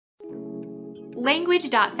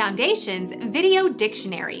Language.Foundation's Video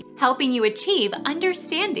Dictionary, helping you achieve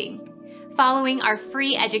understanding. Following our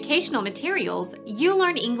free educational materials, you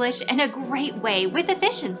learn English in a great way with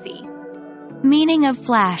efficiency. Meaning of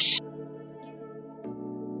flash.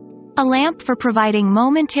 A lamp for providing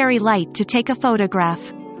momentary light to take a photograph.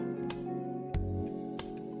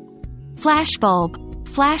 Flashbulb,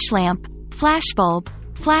 flash lamp, flashbulb,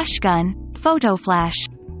 flashgun, photo flash.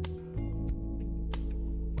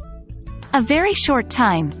 A very short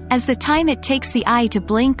time, as the time it takes the eye to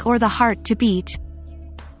blink or the heart to beat.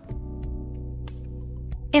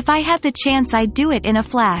 If I had the chance I'd do it in a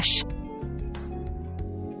flash.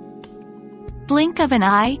 Blink of an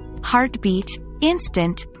eye, heartbeat,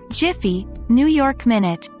 instant, jiffy, New York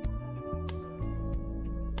minute.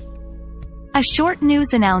 A short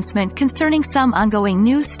news announcement concerning some ongoing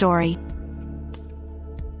news story.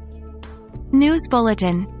 News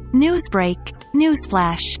bulletin, newsbreak,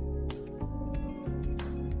 newsflash.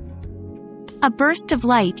 A burst of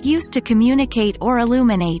light used to communicate or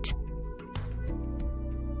illuminate.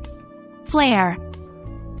 Flare.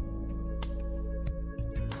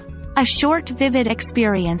 A short vivid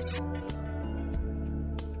experience.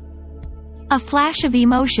 A flash of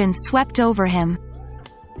emotion swept over him.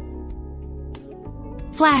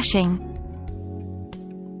 Flashing.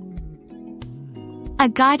 A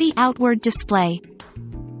gaudy outward display.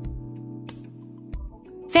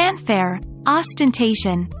 Fanfare,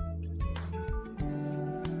 ostentation.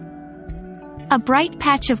 A bright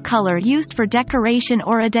patch of color used for decoration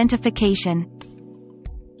or identification.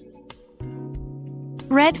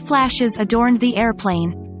 Red flashes adorned the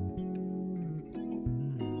airplane.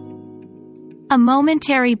 A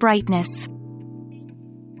momentary brightness.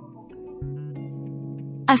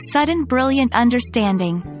 A sudden brilliant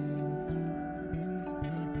understanding.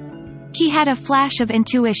 He had a flash of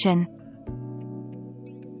intuition.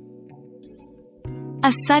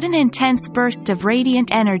 A sudden intense burst of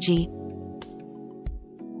radiant energy.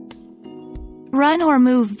 Run or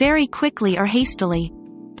move very quickly or hastily.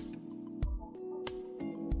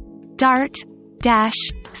 Dart, dash,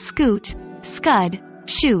 scoot, scud,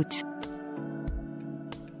 shoot.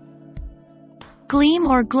 Gleam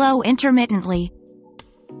or glow intermittently.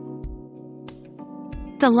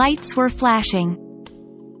 The lights were flashing.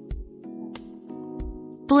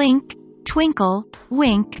 Blink, twinkle,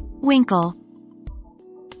 wink, winkle.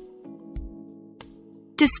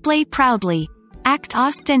 Display proudly. Act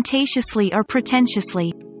ostentatiously or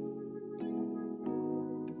pretentiously.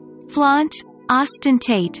 Flaunt,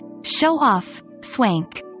 ostentate, show off,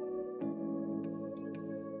 swank.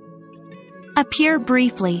 Appear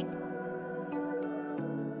briefly.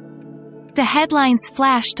 The headlines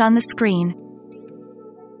flashed on the screen.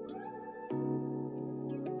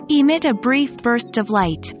 Emit a brief burst of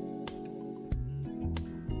light.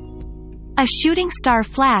 A shooting star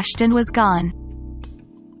flashed and was gone.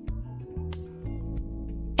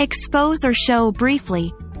 Expose or show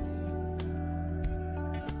briefly.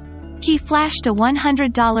 He flashed a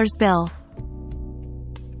 $100 bill.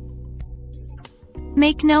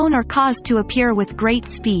 Make known or cause to appear with great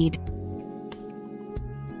speed.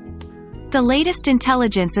 The latest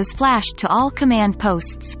intelligence is flashed to all command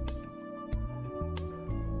posts.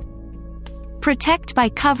 Protect by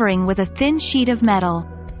covering with a thin sheet of metal.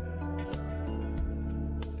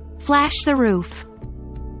 Flash the roof.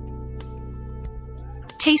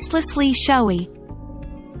 Tastelessly showy.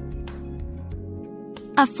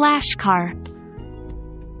 A flash car.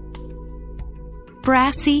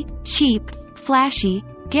 Brassy, cheap, flashy,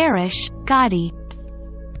 garish, gaudy.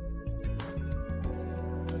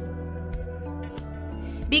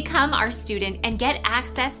 Become our student and get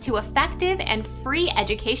access to effective and free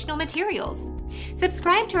educational materials.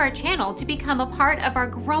 Subscribe to our channel to become a part of our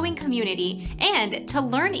growing community and to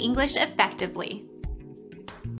learn English effectively.